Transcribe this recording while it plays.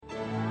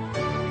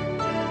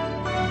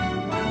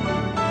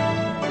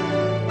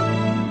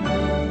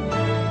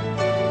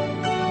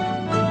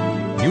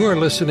You are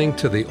listening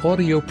to the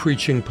audio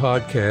preaching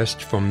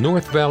podcast from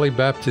North Valley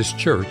Baptist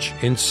Church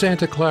in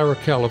Santa Clara,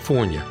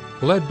 California,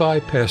 led by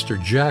Pastor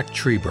Jack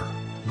Trieber.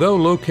 Though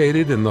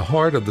located in the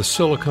heart of the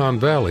Silicon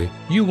Valley,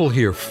 you will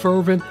hear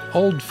fervent,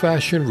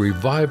 old-fashioned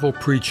revival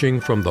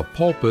preaching from the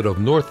pulpit of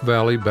North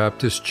Valley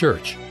Baptist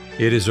Church.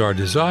 It is our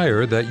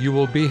desire that you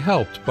will be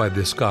helped by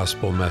this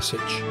gospel message.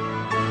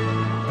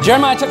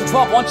 Jeremiah chapter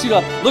 12, I want you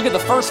to look at the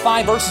first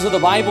 5 verses of the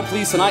Bible,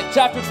 please, tonight.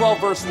 Chapter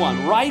 12, verse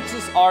 1.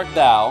 Righteous art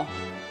thou,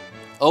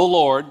 O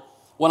Lord,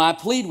 when I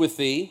plead with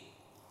thee,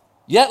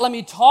 yet let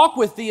me talk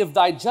with thee of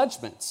thy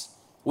judgments.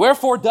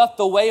 Wherefore doth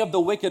the way of the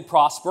wicked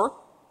prosper?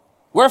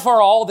 Wherefore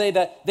are all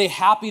they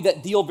happy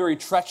that deal very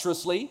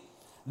treacherously?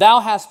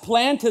 Thou hast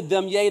planted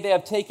them, yea, they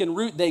have taken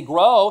root, they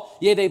grow,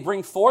 yea, they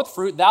bring forth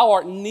fruit. Thou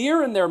art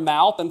near in their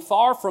mouth and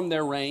far from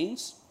their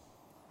reins.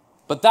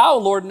 But thou,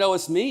 Lord,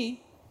 knowest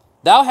me.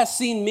 Thou hast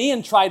seen me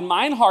and tried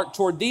mine heart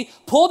toward thee.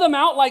 Pull them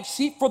out like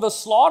sheep for the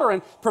slaughter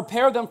and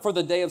prepare them for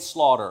the day of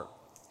slaughter.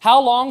 How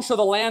long shall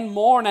the land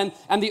mourn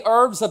and the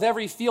herbs of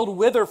every field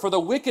wither for the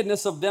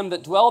wickedness of them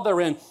that dwell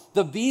therein?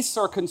 The beasts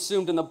are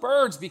consumed and the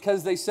birds,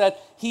 because they said,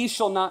 he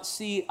shall not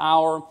see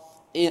our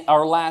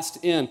last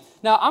end.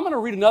 Now, I'm going to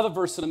read another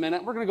verse in a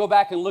minute. We're going to go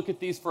back and look at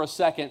these for a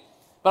second.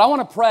 But I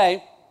want to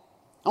pray.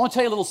 I want to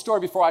tell you a little story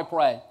before I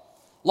pray.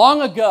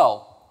 Long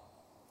ago,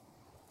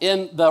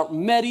 in the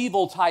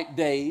medieval type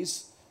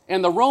days,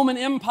 in the Roman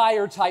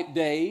Empire type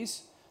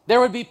days, there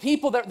would be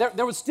people,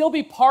 there would still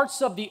be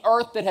parts of the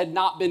earth that had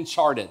not been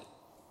charted.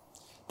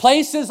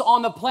 Places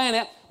on the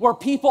planet where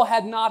people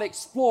had not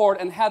explored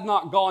and had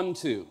not gone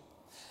to.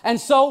 And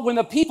so when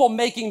the people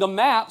making the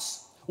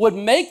maps would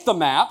make the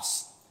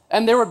maps,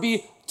 and there would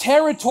be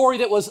territory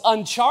that was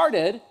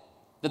uncharted,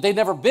 that they'd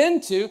never been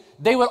to,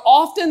 they would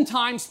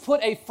oftentimes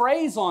put a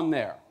phrase on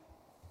there.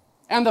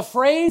 And the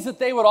phrase that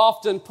they would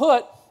often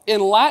put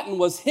in Latin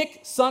was hic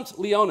sunt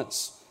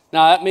Leonis.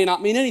 Now, that may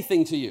not mean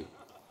anything to you,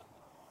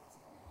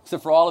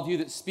 except for all of you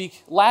that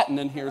speak Latin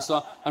in here.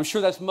 So I'm sure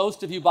that's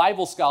most of you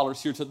Bible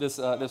scholars here to this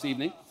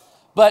evening.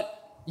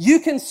 But you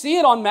can see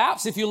it on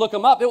maps if you look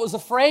them up. It was a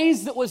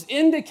phrase that was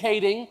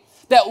indicating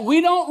that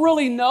we don't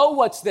really know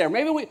what's there.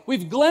 Maybe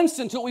we've glimpsed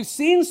into it. We've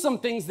seen some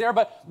things there,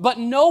 but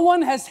no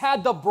one has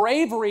had the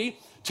bravery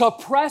to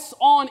press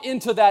on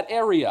into that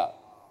area.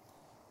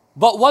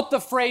 But what the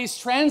phrase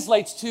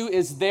translates to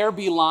is, there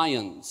be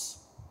lions.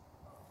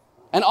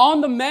 And on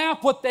the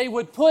map, what they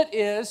would put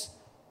is,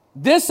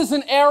 this is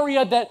an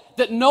area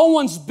that no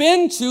one's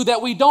been to,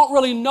 that we don't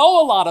really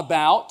know a lot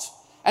about.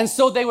 And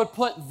so they would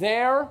put,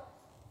 there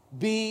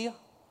be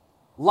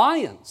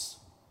lions.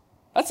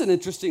 That's an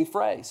interesting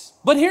phrase.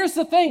 But here's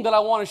the thing that I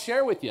want to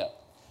share with you.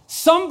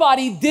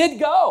 Somebody did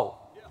go.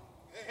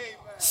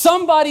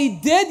 Somebody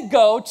did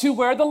go to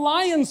where the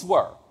lions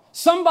were.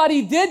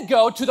 Somebody did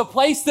go to the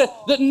place that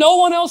no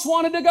one else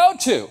wanted to go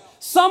to.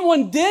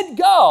 Someone did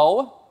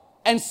go,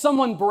 and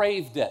someone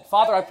braved it.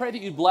 Father, I pray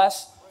that you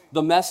bless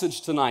the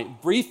message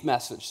tonight. Brief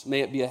message. May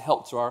it be a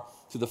help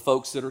to the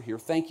folks that are here.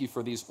 Thank you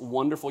for these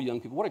wonderful young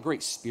people. What a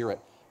great spirit.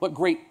 What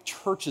great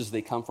churches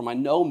they come from. I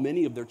know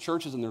many of their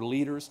churches and their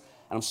leaders,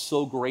 and I'm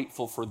so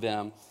grateful for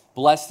them.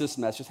 Bless this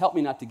message. Help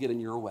me not to get in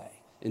your way.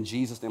 In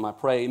Jesus' name I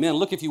pray. Amen.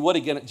 Look, if you would,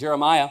 again at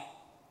Jeremiah.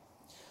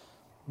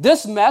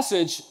 This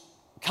message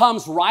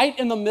comes right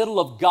in the middle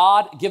of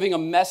God giving a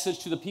message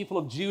to the people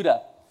of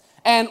Judah.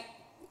 And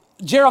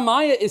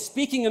Jeremiah is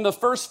speaking in the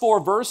first 4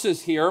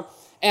 verses here.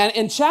 And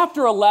in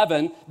chapter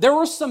 11, there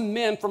were some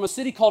men from a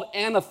city called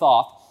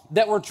Anathoth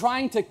that were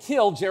trying to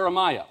kill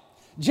Jeremiah.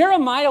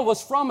 Jeremiah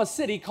was from a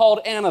city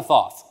called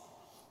Anathoth.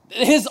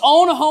 His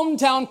own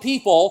hometown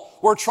people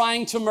were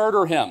trying to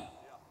murder him.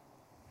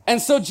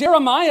 And so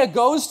Jeremiah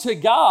goes to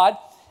God,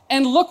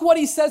 and look what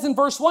he says in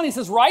verse 1. He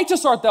says,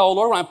 righteous art thou, O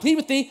Lord, when I plead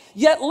with thee,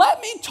 yet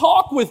let me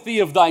talk with thee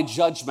of thy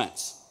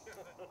judgments.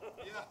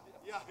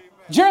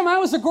 Jeremiah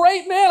was a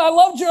great man. I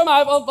love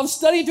Jeremiah. I've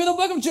studied through the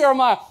book of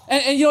Jeremiah.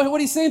 And you know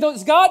what he's saying, though,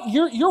 is, God,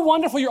 you're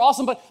wonderful, you're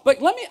awesome, but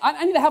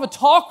I need to have a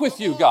talk with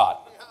you, God.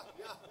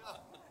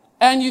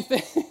 And you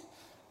think,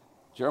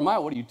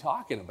 Jeremiah, what are you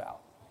talking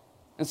about?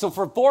 And so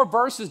for 4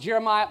 verses,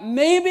 Jeremiah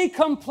maybe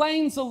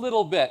complains a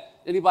little bit.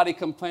 Anybody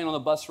complain on the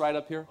bus ride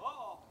up here?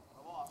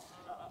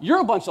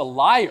 You're a bunch of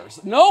liars.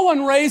 No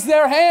one raised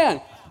their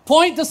hand.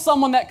 Point to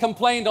someone that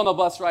complained on the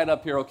bus ride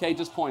up here, okay?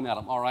 Just point at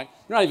them, all right?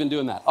 You're not even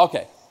doing that.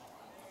 Okay.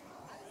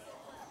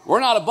 We're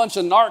not a bunch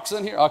of narcs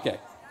in here. Okay.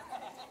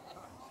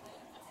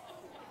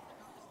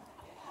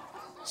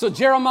 So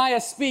Jeremiah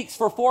speaks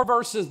for 4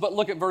 verses, but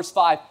look at verse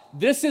 5.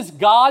 This is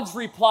God's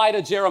reply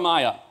to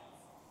Jeremiah.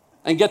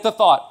 And get the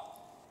thought.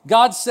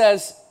 God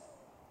says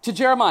to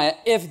Jeremiah,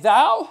 if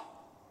thou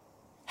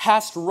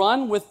hast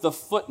run with the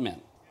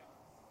footmen,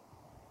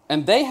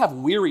 and they have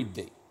wearied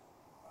thee,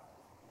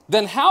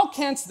 then how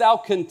canst thou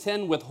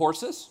contend with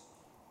horses?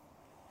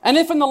 And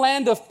if in the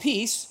land of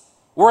peace,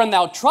 wherein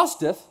thou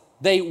trusteth,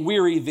 they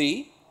weary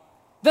thee,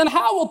 then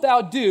how wilt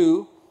thou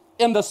do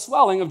in the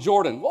swelling of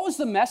Jordan? What was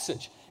the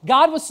message?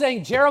 God was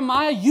saying,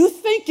 Jeremiah, you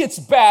think it's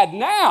bad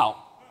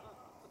now.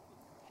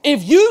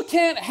 If you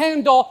can't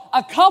handle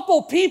a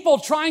couple people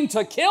trying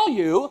to kill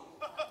you,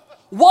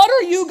 what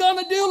are you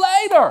going to do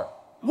later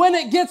when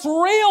it gets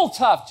real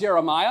tough,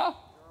 Jeremiah?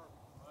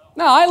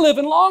 Now, I live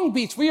in Long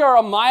Beach. We are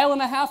 1.5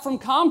 miles from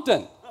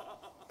Compton.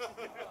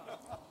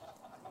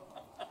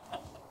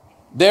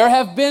 There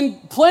have been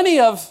plenty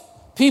of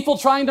people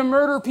trying to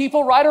murder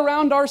people right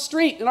around our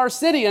street in our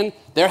city, and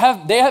they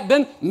have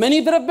been many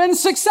that have been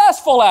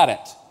successful at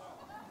it.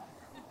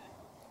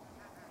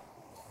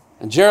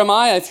 And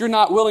Jeremiah, if you're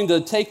not willing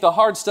to take the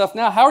hard stuff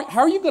now, how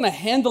are you going to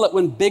handle it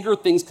when bigger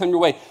things come your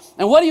way?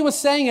 And what he was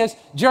saying is,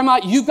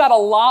 Jeremiah, you've got a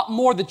lot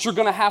more that you're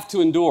going to have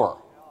to endure.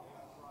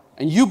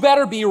 And you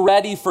better be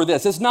ready for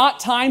this. It's not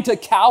time to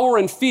cower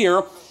in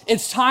fear.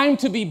 It's time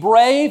to be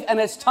brave, and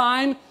it's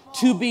time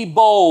to be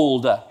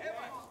bold.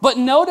 But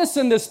notice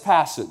in this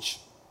passage,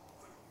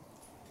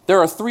 there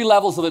are 3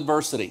 levels of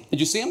adversity.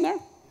 Did you see them there?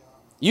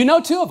 You know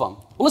 2 of them.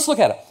 Well, let's look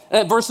at it.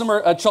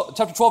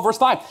 Chapter 12, verse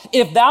 5.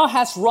 If thou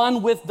hast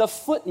run with the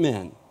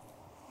footmen.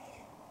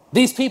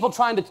 These people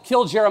trying to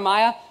kill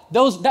Jeremiah,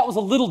 that was a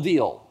little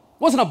deal.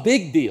 It wasn't a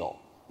big deal.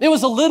 It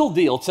was a little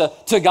deal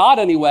to God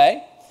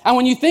anyway. And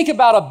when you think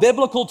about a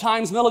biblical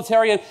times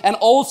military and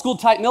old school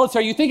type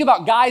military, you think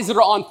about guys that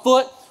are on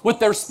foot with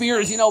their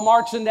spears,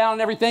 marching down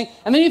and everything.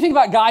 And then you think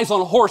about guys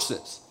on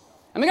horses.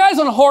 And the guys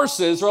on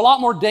horses are a lot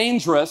more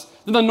dangerous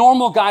than the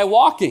normal guy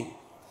walking.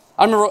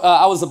 I remember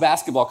I was a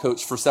basketball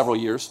coach for several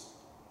years.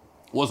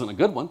 Wasn't a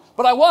good one,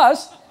 but I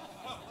was.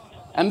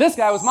 And this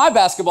guy was my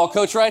basketball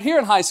coach right here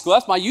in high school.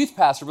 That's my youth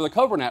pastor for the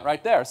Cobranet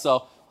right there.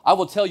 So I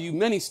will tell you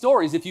many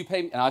stories if you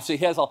pay me. And actually,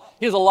 he has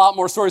a lot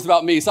more stories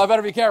about me, so I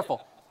better be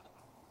careful.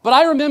 But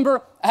I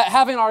remember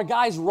having our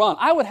guys run.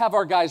 I would have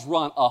our guys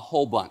run a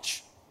whole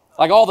bunch,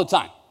 like all the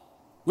time.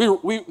 They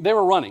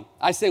were running.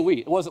 I say we.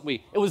 It wasn't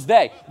we. It was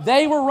they.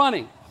 They were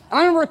running. And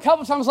I remember a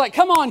couple times like,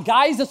 come on,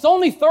 guys, it's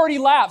only 30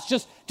 laps.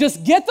 Just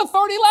get the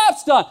 30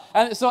 laps done.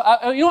 And so,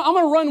 I'm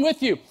going to run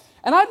with you.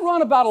 And I'd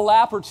run about a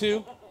lap or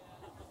 2.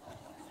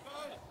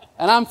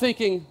 And I'm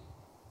thinking,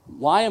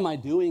 why am I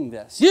doing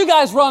this? You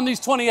guys run these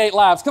 28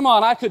 laps. Come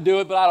on, I could do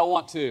it, but I don't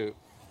want to.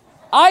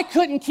 I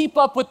couldn't keep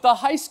up with the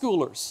high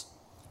schoolers.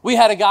 We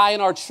had a guy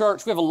in our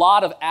church. We have a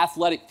lot of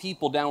athletic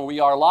people down where we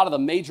are. A lot of the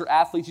major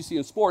athletes you see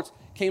in sports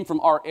came from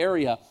our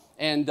area,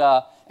 and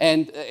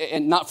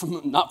not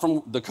from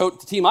the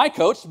team I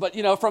coached, but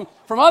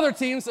from other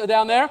teams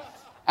down there.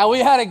 And we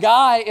had a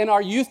guy in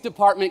our youth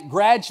department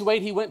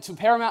graduate. He went to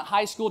Paramount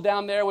High School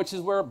down there, which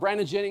is where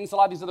Brandon Jennings, a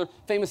lot of these other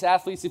famous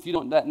athletes, if you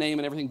don't know that name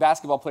and everything,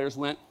 basketball players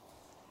went.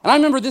 And I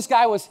remember this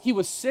guy was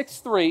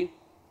 6'3".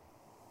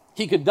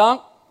 He could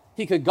dunk.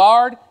 He could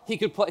guard, he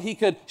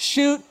could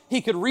shoot, he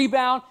could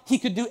rebound, he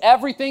could do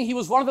everything. He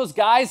was one of those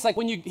guys, like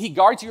when he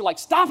guards you, you're like,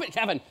 stop it,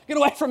 Kevin, get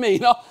away from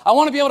me. I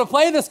want to be able to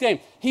play this game.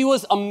 He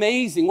was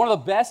amazing, one of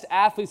the best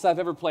athletes I've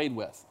ever played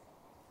with.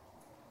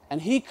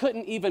 And he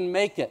couldn't even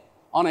make it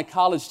on a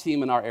college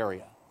team in our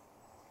area.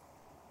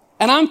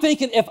 And I'm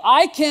thinking, if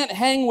I can't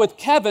hang with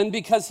Kevin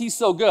because he's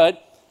so good,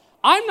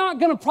 I'm not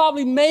going to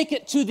probably make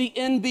it to the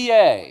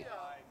NBA.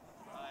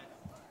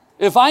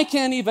 If I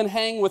can't even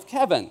hang with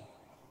Kevin.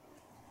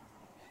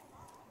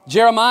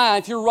 Jeremiah,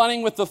 if you're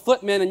running with the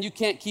footmen and you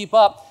can't keep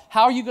up,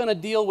 how are you going to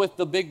deal with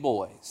the big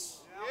boys?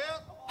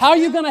 How are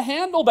you going to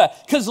handle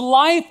that? Because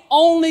life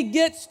only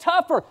gets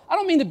tougher. I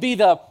don't mean to be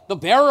the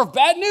bearer of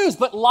bad news,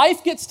 but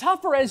life gets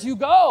tougher as you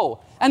go.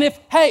 And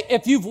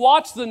if you've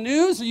watched the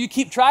news or you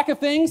keep track of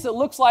things, it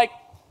looks like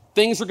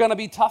things are going to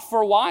be tough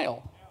for a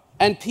while.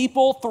 And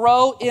people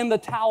throw in the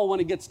towel when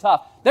it gets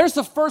tough. There's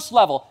the first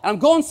level. And I'm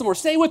going somewhere.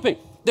 Stay with me.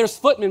 There's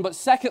footmen. But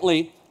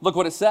secondly, look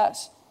what it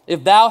says.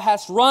 If thou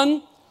hast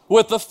run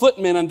with the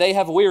footmen and they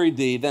have wearied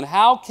thee, then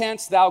how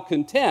canst thou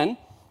contend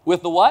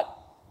with the what?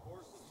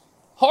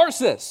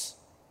 Horses.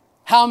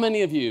 How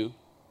many of you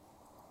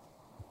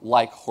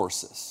like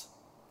horses?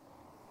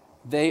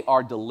 They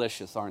are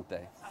delicious, aren't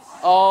they?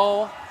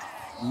 Oh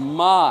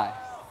my.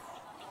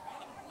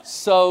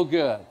 So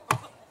good.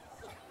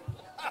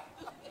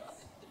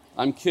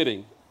 I'm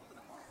kidding.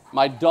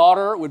 My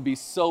daughter would be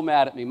so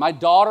mad at me. My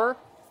daughter,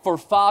 for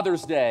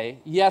Father's Day,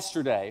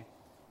 yesterday,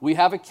 we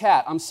have a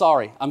cat. I'm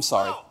sorry.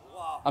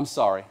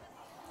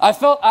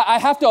 I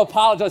have to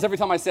apologize every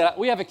time I say that.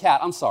 We have a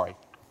cat. I'm sorry.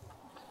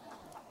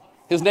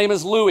 His name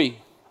is Louie.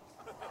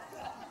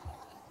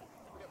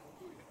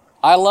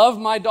 I love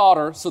my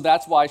daughter, so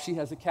that's why she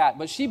has a cat.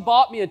 But she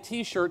bought me a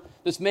t-shirt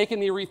that's making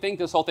me rethink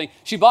this whole thing.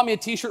 She bought me a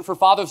t-shirt for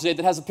Father's Day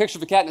that has a picture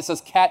of a cat and it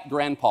says Cat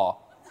Grandpa.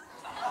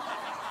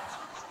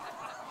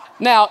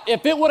 Now,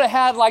 if it would have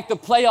had like the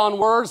play on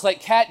words like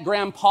Cat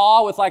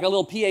Grandpa with like a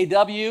little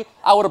PAW,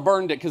 I would have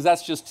burned it because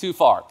that's just too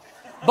far.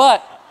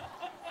 But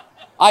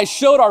I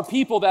showed our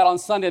people that on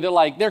Sunday.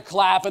 They're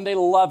clapping. They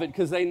love it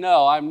because they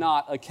know I'm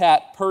not a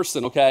cat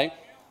person, okay?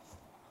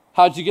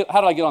 How did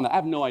I get on that? I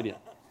have no idea.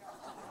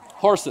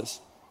 Horses.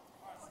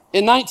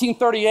 In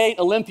 1938,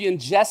 Olympian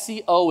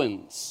Jesse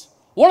Owens,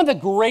 one of the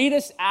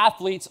greatest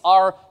athletes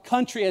our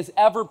country has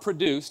ever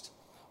produced,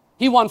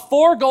 he won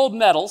 4 gold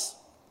medals,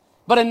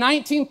 but in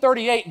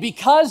 1938,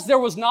 because there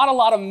was not a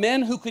lot of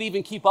men who could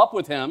even keep up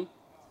with him,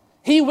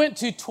 He went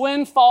to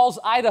Twin Falls,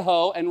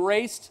 Idaho, and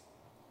raced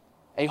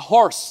a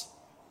horse.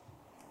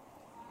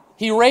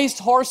 He raced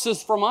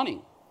horses for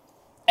money.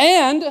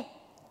 And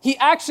he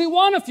actually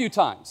won a few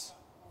times.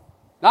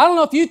 Now, I don't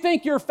know if you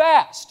think you're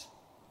fast,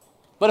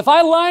 but if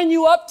I line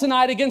you up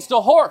tonight against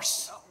a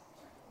horse,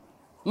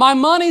 my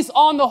money's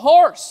on the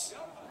horse.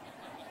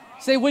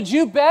 Say, would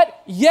you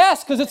bet?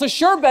 Yes, because it's a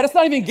sure bet. It's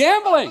not even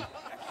gambling.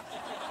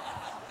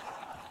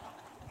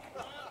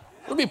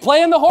 We'll be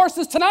playing the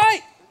horses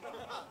tonight.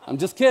 I'm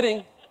just kidding.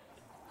 Can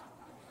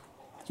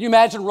you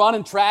imagine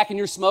running track and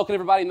you're smoking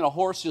everybody and then a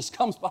horse just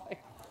comes by?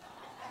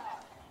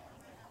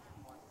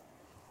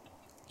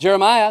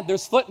 Jeremiah,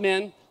 there's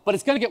footmen, but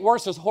it's going to get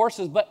worse. There's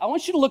horses, but I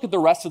want you to look at the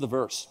rest of the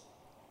verse.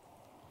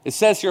 It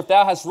says here, if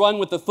thou hast run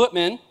with the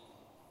footmen,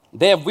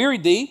 they have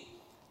wearied thee.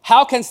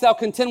 How canst thou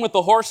contend with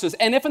the horses?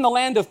 And if in the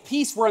land of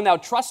peace wherein thou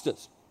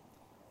trustest,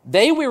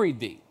 they wearied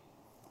thee,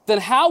 then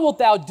how wilt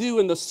thou do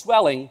in the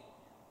swelling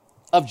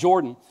of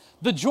Jordan?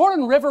 The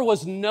Jordan River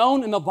was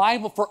known in the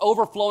Bible for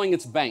overflowing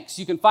its banks.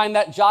 You can find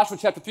that in Joshua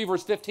chapter 3,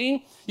 verse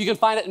 15. You can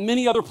find it in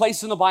many other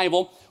places in the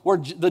Bible where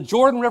the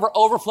Jordan River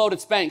overflowed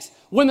its banks.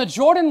 When the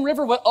Jordan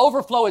River would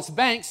overflow its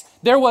banks,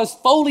 there was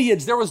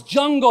foliage, there was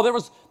jungle, there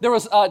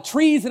was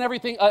trees and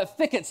everything,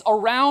 thickets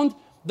around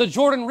the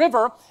Jordan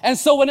River. And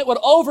so when it would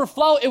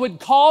overflow, it would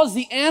cause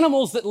the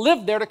animals that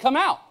lived there to come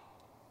out.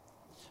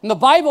 And the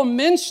Bible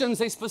mentions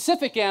a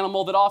specific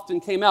animal that often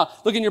came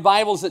out. Look in your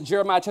Bibles at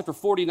Jeremiah chapter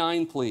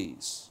 49,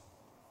 please.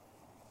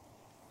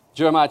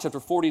 Jeremiah chapter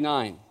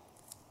 49.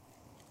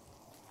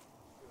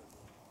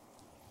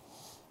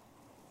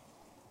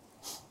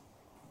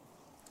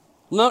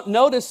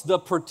 Notice the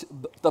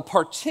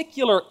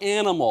particular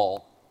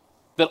animal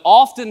that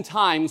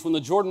oftentimes when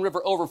the Jordan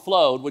River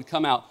overflowed would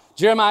come out.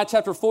 Jeremiah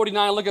chapter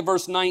 49, look at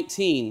verse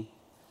 19.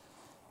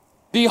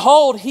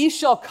 Behold, he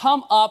shall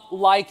come up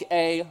like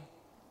a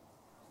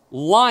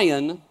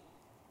lion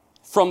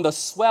from the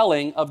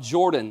swelling of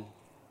Jordan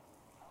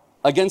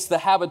against the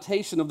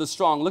habitation of the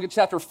strong. Look at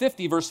chapter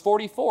 50, verse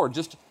 44.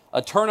 Just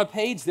turn a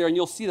page there and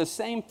you'll see the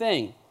same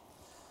thing.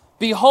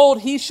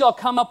 Behold, he shall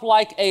come up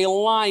like a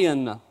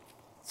lion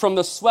from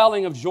the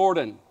swelling of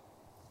Jordan.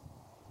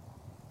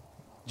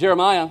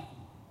 Jeremiah,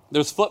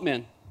 there's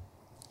footmen.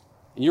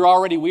 And you're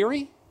already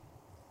weary?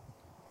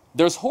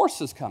 There's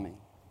horses coming.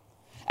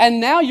 And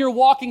now you're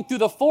walking through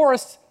the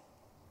forest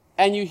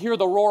and you hear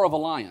the roar of a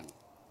lion.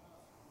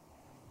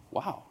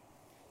 Wow.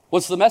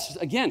 What's the message?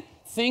 Again,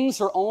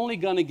 things are only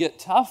going to get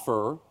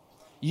tougher.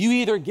 You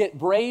either get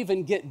brave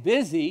and get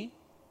busy,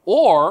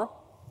 or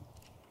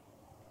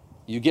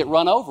you get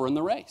run over in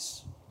the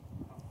race.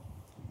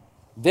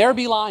 There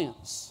be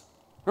lions.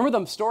 Remember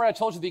the story I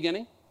told you at the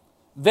beginning?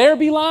 There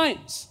be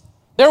lions.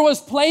 There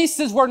was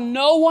places where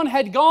no one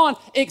had gone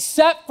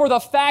except for the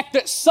fact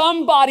that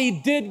somebody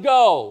did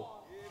go.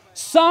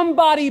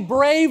 Somebody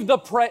braved the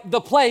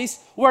place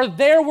where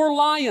there were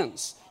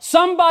lions.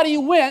 Somebody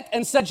went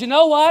and said, you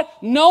know what?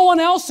 No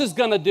one else is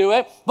going to do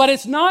it, but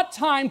it's not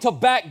time to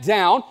back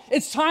down.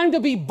 It's time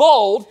to be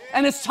bold,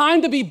 and it's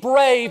time to be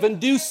brave and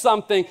do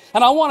something.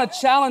 And I want to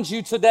challenge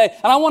you today,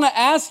 and I want to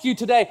ask you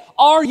today,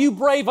 are you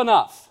brave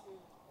enough?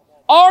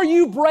 Are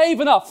you brave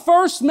enough?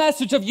 First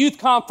message of youth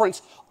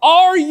conference,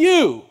 are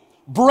you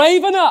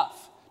brave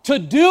enough to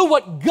do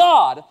what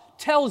God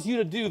tells you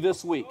to do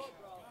this week?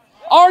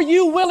 Are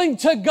you willing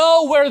to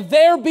go where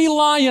there be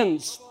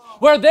lions?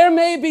 Where there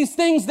may be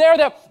things there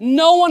that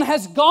no one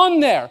has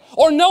gone there,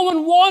 or no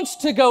one wants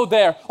to go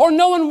there, or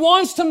no one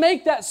wants to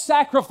make that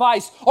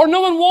sacrifice, or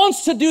no one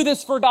wants to do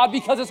this for God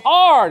because it's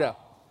hard.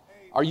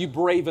 Are you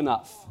brave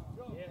enough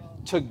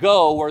to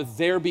go where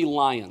there be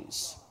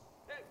lions?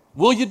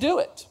 Will you do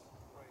it?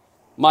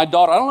 My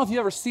daughter, I don't know if you've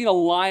ever seen a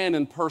lion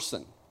in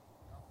person.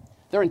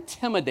 They're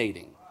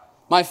intimidating.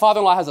 My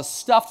father-in-law has a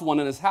stuffed one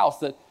in his house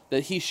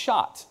that he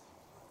shot.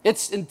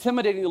 It's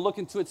intimidating to look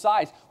into its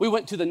eyes. We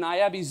went to the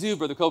Niabi Zoo,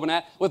 Brother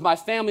Covenant, with my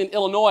family in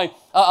Illinois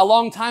a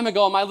long time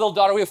ago. And my little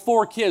daughter, we have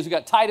 4 kids. We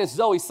got Titus,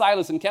 Zoe,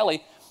 Silas, and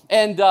Kelly.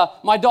 And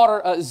my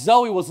daughter,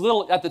 Zoe, was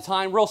little at the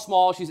time, real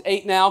small. She's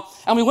 8 now.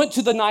 And we went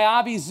to the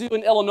Niabi Zoo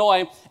in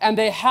Illinois, and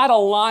they had a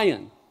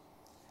lion.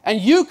 And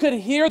you could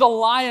hear the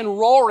lion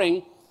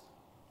roaring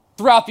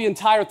throughout the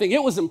entire thing.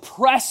 It was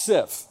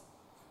impressive.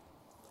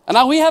 And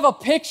now we have a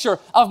picture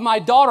of my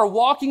daughter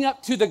walking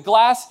up to the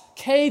glass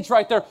cage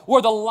right there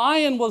where the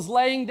lion was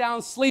laying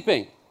down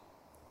sleeping.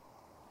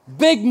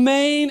 Big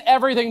mane,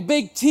 everything,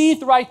 big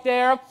teeth right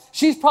there.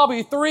 She's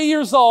probably 3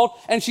 years old,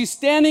 and she's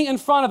standing in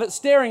front of it,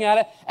 staring at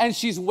it, and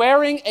she's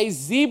wearing a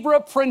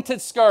zebra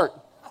printed skirt.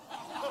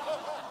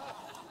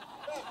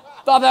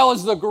 Thought that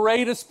was the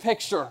greatest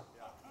picture.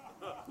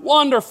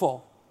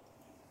 Wonderful.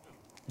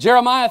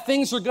 Jeremiah,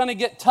 things are going to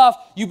get tough.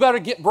 You better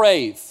get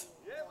brave.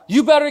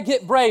 You better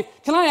get brave.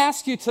 Can I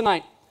ask you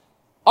tonight,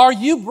 are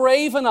you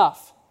brave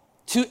enough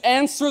to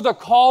answer the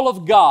call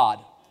of God,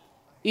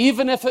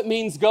 even if it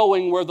means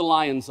going where the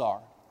lions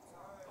are?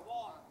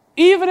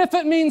 Even if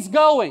it means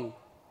going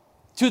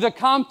to the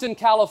Compton,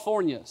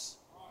 Californias,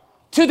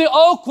 to the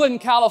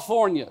Oakland,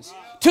 Californias,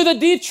 to the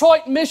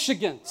Detroit,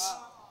 Michigans,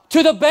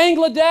 to the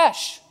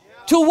Bangladesh,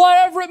 to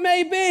whatever it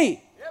may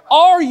be.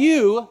 Are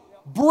you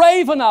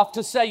brave enough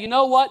to say, you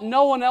know what,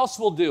 no one else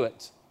will do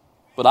it,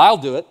 but I'll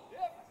do it?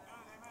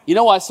 You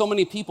know why so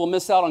many people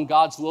miss out on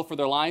God's will for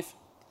their life?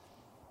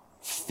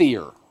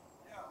 Fear.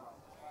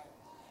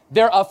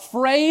 They're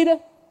afraid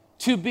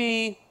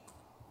to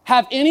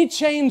have any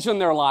change in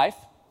their life.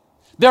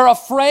 They're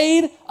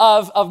afraid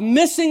of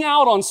missing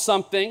out on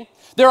something.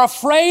 They're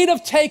afraid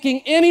of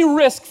taking any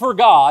risk for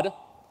God.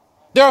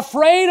 They're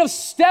afraid of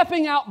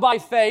stepping out by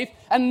faith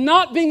and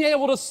not being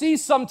able to see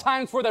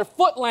sometimes where their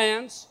foot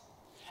lands.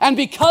 And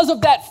because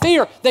of that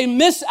fear, they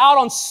miss out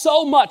on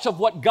so much of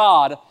what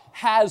God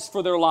has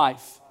for their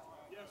life.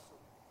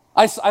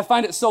 I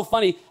find it so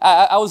funny.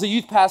 I was a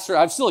youth pastor.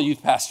 I'm still a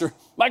youth pastor.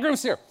 My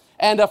group's here.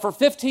 And for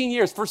 15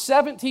 years, for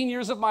 17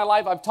 years of my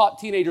life, I've taught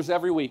teenagers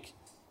every week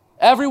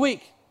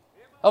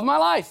of my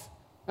life.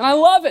 And I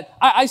love it.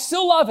 I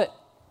still love it.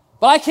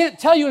 But I can't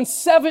tell you in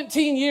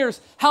 17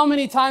 years how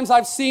many times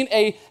I've seen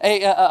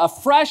a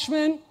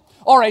freshman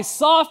or a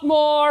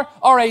sophomore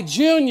or a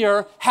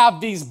junior have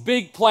these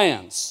big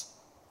plans.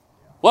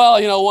 Well,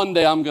 you know, one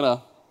day I'm going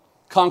to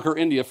conquer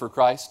India for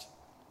Christ.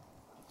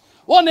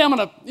 One day I'm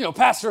going to,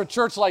 pastor a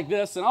church like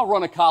this, and I'll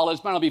run a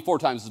college, but it'll be 4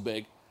 times as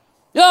big.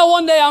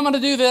 One day I'm going to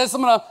do this.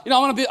 I'm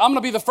going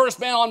to be the first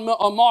man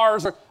on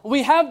Mars. Or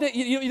we have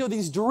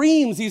these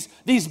dreams,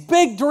 these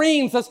big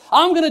dreams.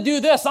 I'm going to do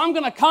this. I'm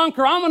going to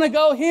conquer. I'm going to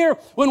go here.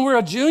 When we're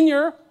a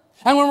junior,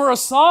 and when we're a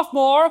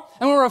sophomore,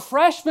 and we're a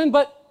freshman,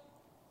 but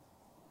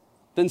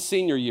then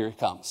senior year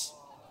comes,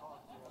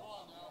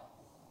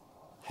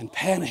 and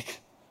panic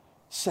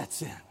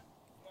sets in.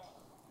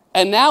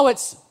 And now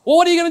it's, well,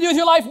 what are you going to do with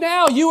your life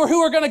now? You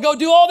who are going to go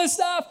do all this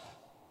stuff.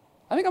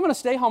 I think I'm going to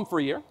stay home for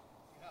a year.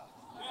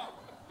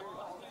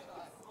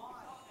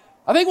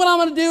 I think what I'm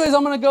going to do is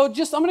I'm going to go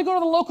to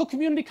the local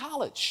community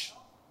college.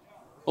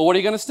 Well, what are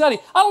you going to study?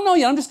 I don't know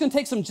yet. I'm just going to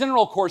take some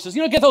general courses.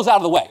 Get those out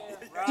of the way.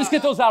 Just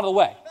get those out of the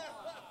way.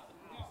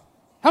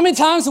 How many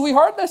times have we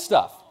heard this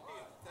stuff?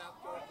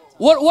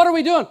 What are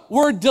we doing?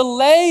 We're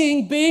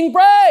delaying being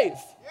brave.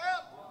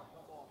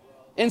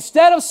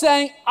 Instead of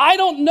saying, I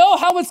don't know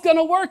how it's going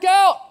to work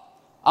out,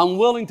 I'm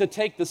willing to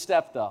take the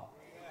step, though.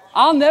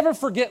 I'll never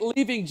forget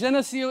leaving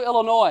Geneseo,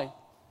 Illinois.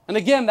 And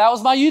again, that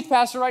was my youth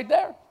pastor right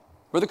there,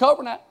 Brother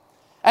Coburnet.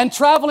 And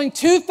traveling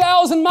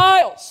 2,000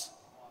 miles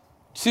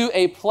to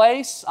a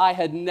place I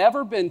had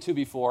never been to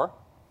before,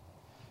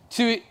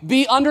 to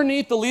be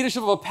underneath the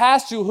leadership of a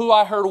pastor who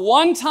I heard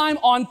one time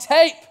on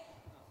tape.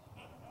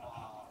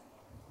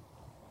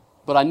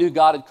 But I knew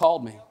God had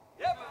called me.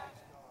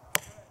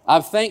 I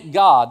thank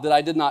God that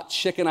I did not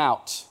chicken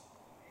out.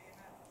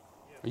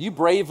 Are you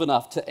brave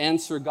enough to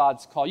answer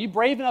God's call? Are you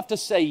brave enough to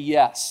say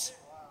yes?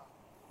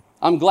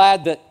 I'm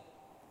glad that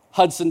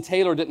Hudson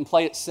Taylor didn't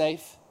play it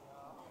safe.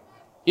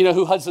 You know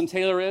who Hudson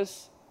Taylor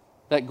is?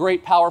 That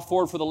great power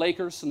forward for the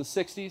Lakers in the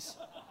 60s?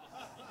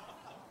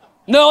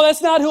 No,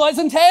 that's not who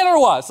Hudson Taylor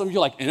was. Some of you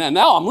are like, and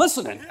now I'm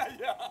listening.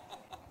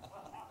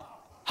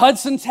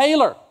 Hudson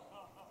Taylor,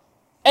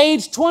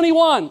 age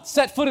 21,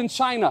 set foot in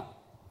China.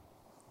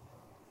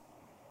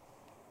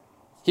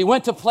 He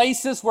went to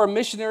places where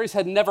missionaries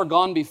had never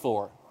gone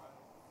before.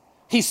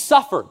 He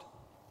suffered.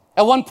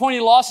 At one point, he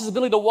lost his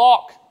ability to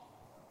walk.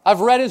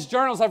 I've read his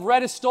journals. I've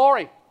read his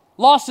story.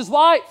 Lost his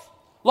wife.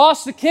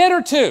 Lost a kid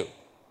or two.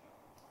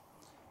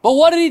 But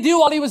what did he do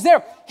while he was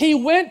there? He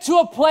went to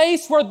a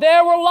place where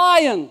there were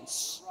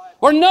lions,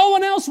 where no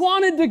one else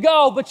wanted to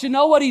go. But you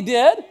know what he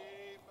did?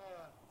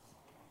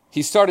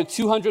 He started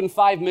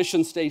 205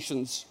 mission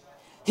stations.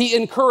 He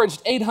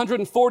encouraged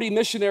 840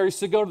 missionaries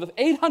to go to the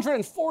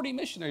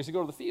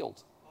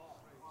field.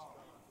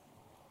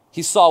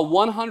 He saw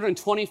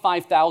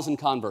 125,000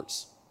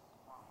 converts.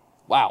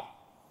 Wow.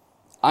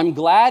 I'm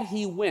glad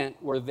he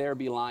went where there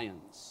be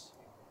lions.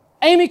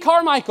 Amy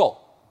Carmichael,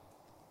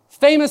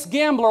 famous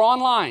gambler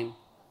online.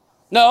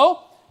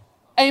 No,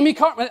 Amy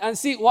Carmichael. And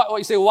see what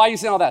you say, why are you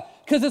saying all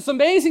that? Because it's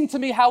amazing to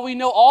me how we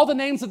know all the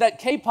names of that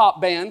K-pop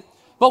band,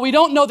 but we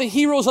don't know the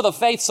heroes of the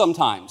faith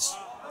sometimes.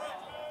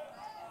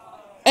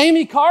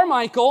 Amy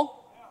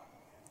Carmichael,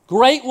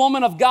 great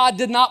woman of God,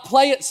 did not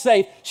play it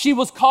safe. She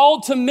was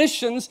called to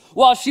missions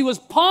while she was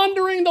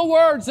pondering the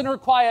words in her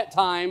quiet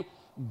time,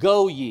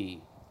 go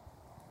ye.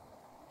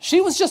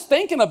 She was just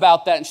thinking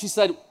about that, and she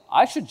said,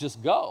 I should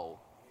just go.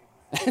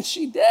 And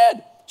she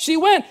did. She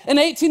went. In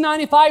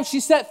 1895,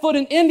 she set foot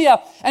in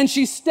India, and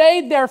she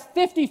stayed there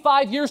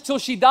 55 years till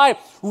she died,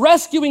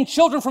 rescuing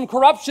children from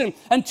corruption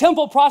and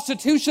temple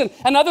prostitution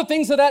and other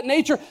things of that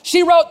nature.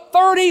 She wrote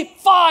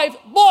 35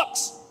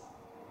 books.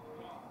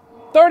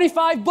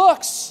 35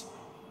 books.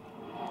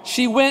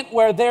 She went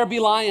where there be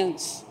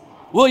lions.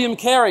 William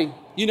Carey,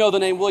 you know the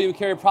name William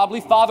Carey, probably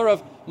father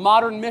of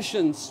modern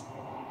missions.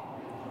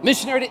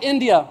 Missionary to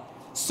India,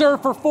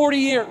 served for 40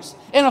 years.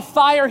 In a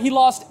fire, he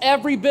lost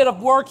every bit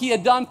of work he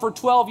had done for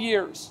 12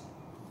 years.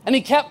 And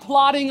he kept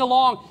plodding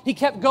along. He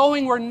kept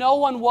going where no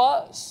one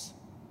was.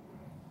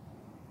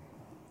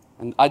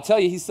 And I tell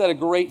you, he said a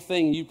great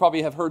thing. You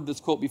probably have heard this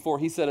quote before.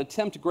 He said,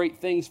 attempt great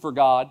things for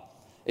God.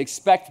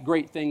 Expect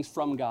great things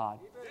from God.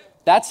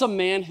 That's a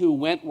man who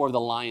went where the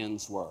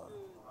lions were,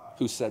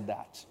 who said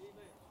that.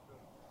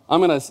 I'm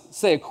going to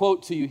say a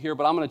quote to you here,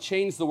 but I'm going to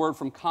change the word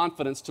from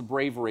confidence to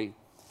bravery.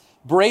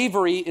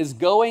 Bravery is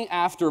going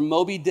after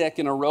Moby Dick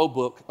in a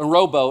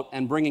rowboat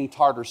and bringing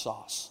tartar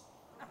sauce.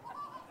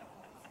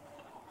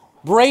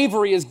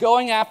 Bravery is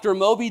going after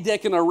Moby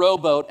Dick in a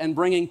rowboat and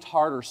bringing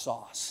tartar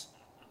sauce.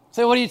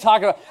 Say, what are you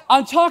talking about?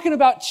 I'm talking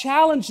about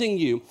challenging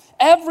you.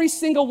 Every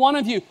single one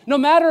of you, no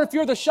matter if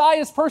you're the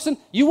shyest person,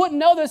 you wouldn't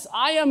know this,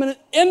 I am an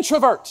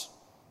introvert.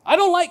 I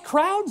don't like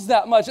crowds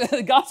that much.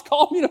 God's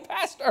called me to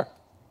pastor.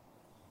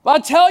 But I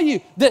tell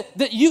you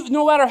that you,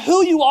 no matter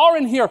who you are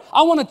in here,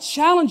 I want to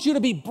challenge you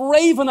to be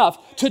brave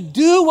enough to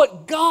do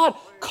what God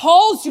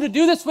calls you to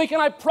do this week.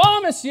 And I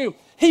promise you,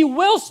 He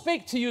will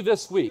speak to you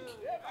this week.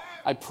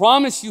 I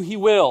promise you He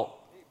will.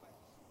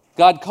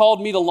 God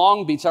called me to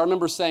Long Beach. I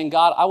remember saying,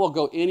 God, I will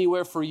go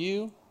anywhere for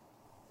you.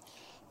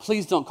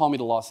 Please don't call me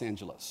to Los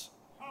Angeles.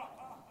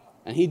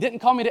 And He didn't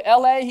call me to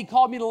LA, He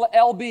called me to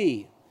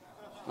LB.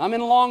 I'm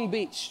in Long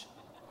Beach,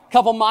 a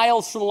couple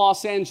miles from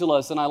Los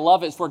Angeles, and I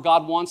love it. It's where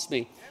God wants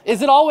me.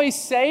 Is it always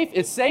safe?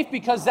 It's safe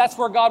because that's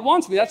where God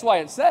wants me. That's why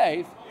it's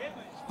safe.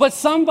 But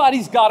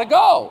somebody's got to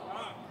go.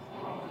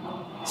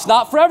 It's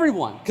not for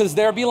everyone, because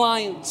there be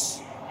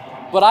lions.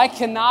 But I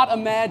cannot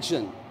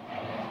imagine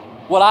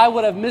what I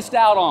would have missed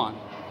out on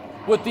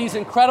with these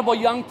incredible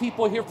young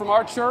people here from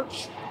our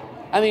church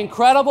and the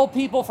incredible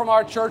people from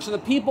our church and the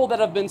people that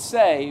have been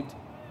saved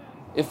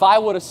if I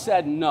would have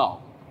said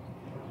no.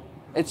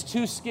 It's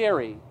too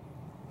scary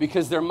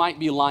because there might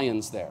be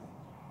lions there.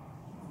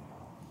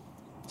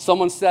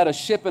 Someone said a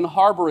ship in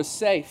harbor is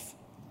safe,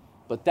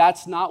 but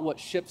that's not what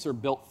ships are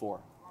built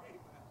for.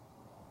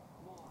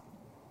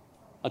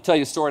 I'll tell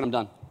you a story and I'm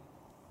done.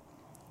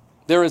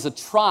 There is a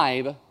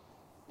tribe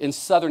in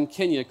southern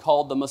Kenya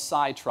called the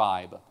Maasai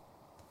tribe.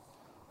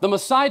 The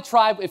Maasai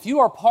tribe, if you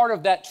are part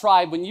of that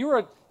tribe, when you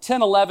are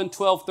 10, 11,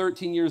 12,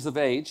 13 years of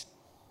age,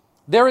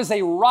 there is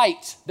a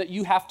rite that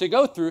you have to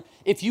go through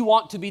if you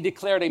want to be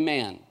declared a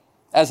man.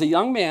 As a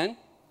young man,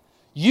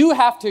 you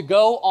have to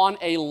go on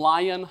a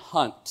lion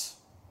hunt.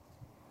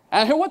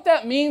 And what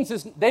that means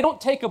is they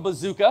don't take a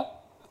bazooka.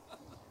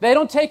 They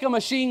don't take a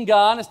machine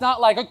gun. It's not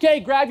like, okay,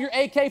 grab your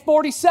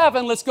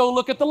AK-47, let's go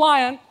look at the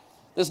lion.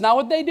 That's not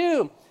what they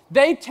do.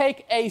 They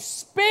take a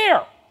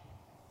spear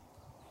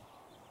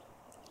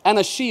and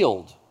a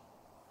shield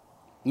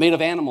made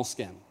of animal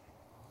skin.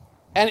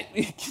 And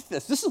get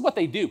this is what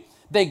they do.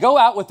 They go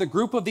out with a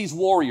group of these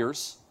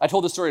warriors. I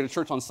told this story at a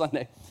church on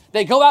Sunday.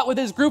 They go out with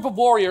this group of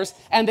warriors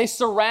and they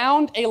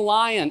surround a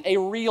lion, a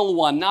real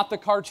one, not the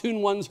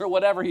cartoon ones or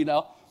whatever,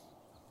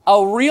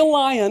 a real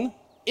lion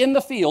in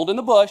the field, in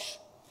the bush,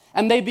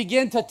 and they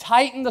begin to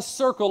tighten the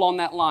circle on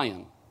that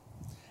lion.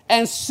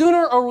 And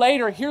sooner or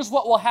later, here's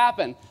what will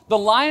happen. The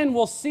lion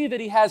will see that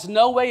he has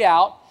no way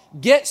out,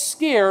 get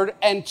scared,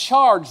 and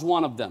charge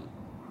one of them.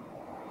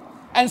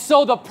 And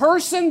so the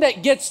person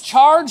that gets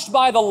charged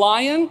by the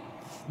lion,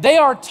 they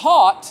are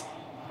taught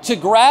to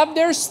grab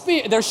their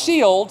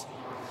shield,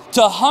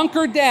 to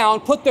hunker down,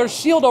 put their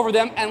shield over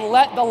them, and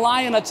let the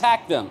lion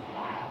attack them.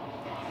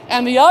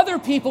 And the other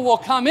people will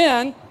come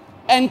in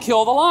and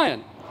kill the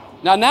lion.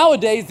 Now,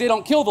 nowadays, they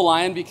don't kill the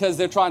lion because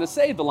they're trying to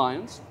save the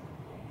lions.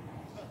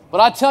 But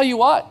I tell you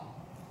what,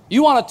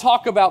 you want to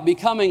talk about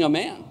becoming a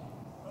man.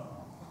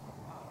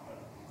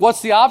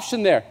 What's the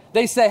option there?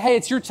 They say, hey,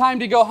 it's your time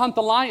to go hunt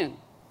the lion.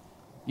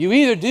 You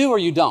either do or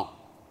you don't.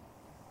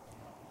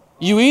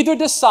 You either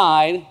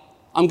decide,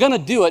 I'm going to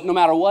do it no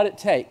matter what it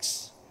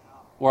takes,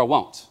 or I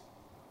won't.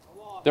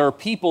 There are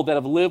people that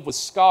have lived with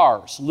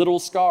scars, little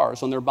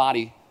scars on their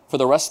body for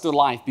the rest of their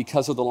life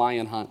because of the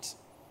lion hunt.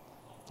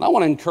 And I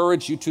want to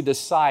encourage you to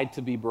decide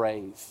to be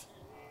brave.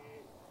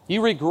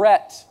 You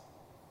regret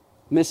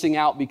missing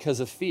out because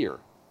of fear.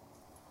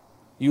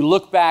 You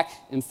look back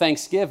in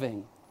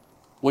thanksgiving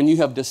when you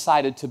have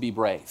decided to be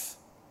brave.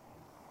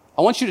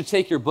 I want you to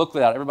take your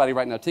booklet out. Everybody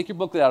right now, take your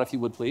booklet out if you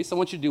would, please. I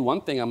want you to do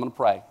one thing. I'm going to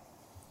pray.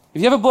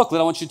 If you have a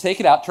booklet, I want you to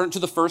take it out, turn it to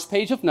the first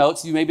page of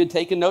notes. You may be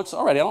taking notes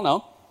already, I don't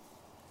know.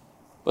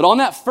 But on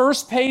that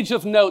first page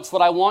of notes,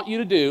 what I want you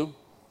to do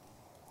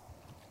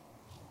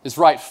is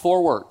write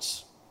 4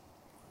 words.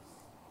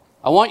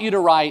 I want you to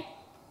write,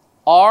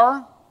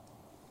 are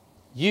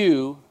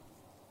you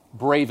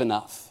brave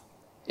enough?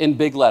 In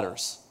big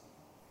letters.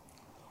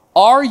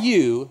 Are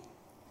you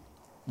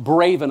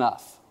brave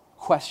enough?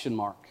 Question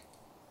mark.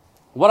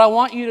 What I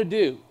want you to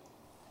do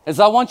is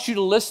I want you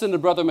to listen to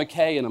Brother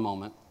McKay in a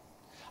moment.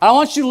 I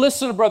want you to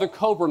listen to Brother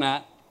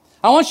Coburnat.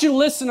 I want you to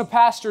listen to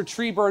Pastor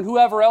Trieber and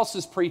whoever else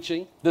is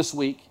preaching this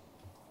week.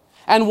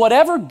 And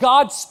whatever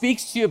God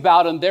speaks to you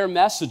about in their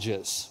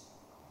messages,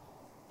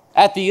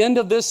 at the end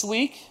of this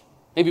week,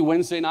 maybe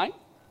Wednesday night,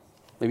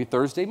 maybe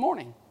Thursday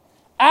morning,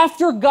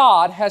 after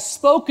God has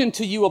spoken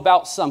to you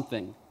about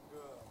something,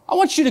 I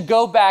want you to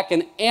go back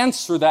and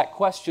answer that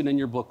question in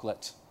your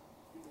booklet.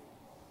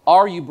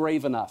 Are you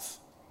brave enough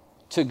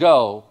to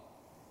go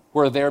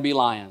where there be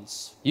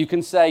lions? You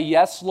can say,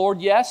 yes, Lord,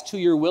 yes, to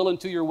your will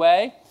and to your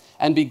way,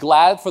 and be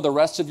glad for the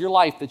rest of your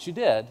life that you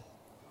did.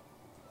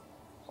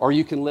 Or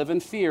you can live in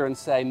fear and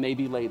say,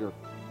 maybe later.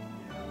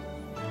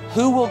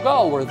 Who will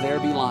go where there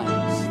be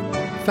lions?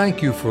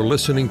 Thank you for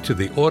listening to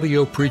the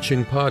audio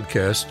preaching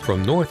podcast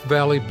from North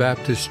Valley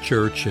Baptist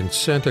Church in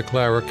Santa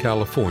Clara,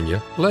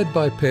 California, led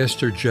by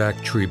Pastor Jack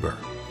Trieber.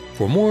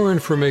 For more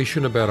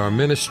information about our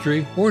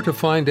ministry or to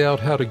find out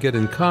how to get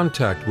in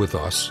contact with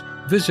us,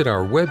 visit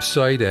our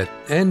website at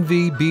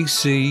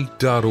nvbc.org.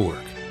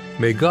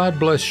 May God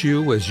bless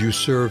you as you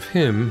serve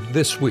Him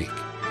this week.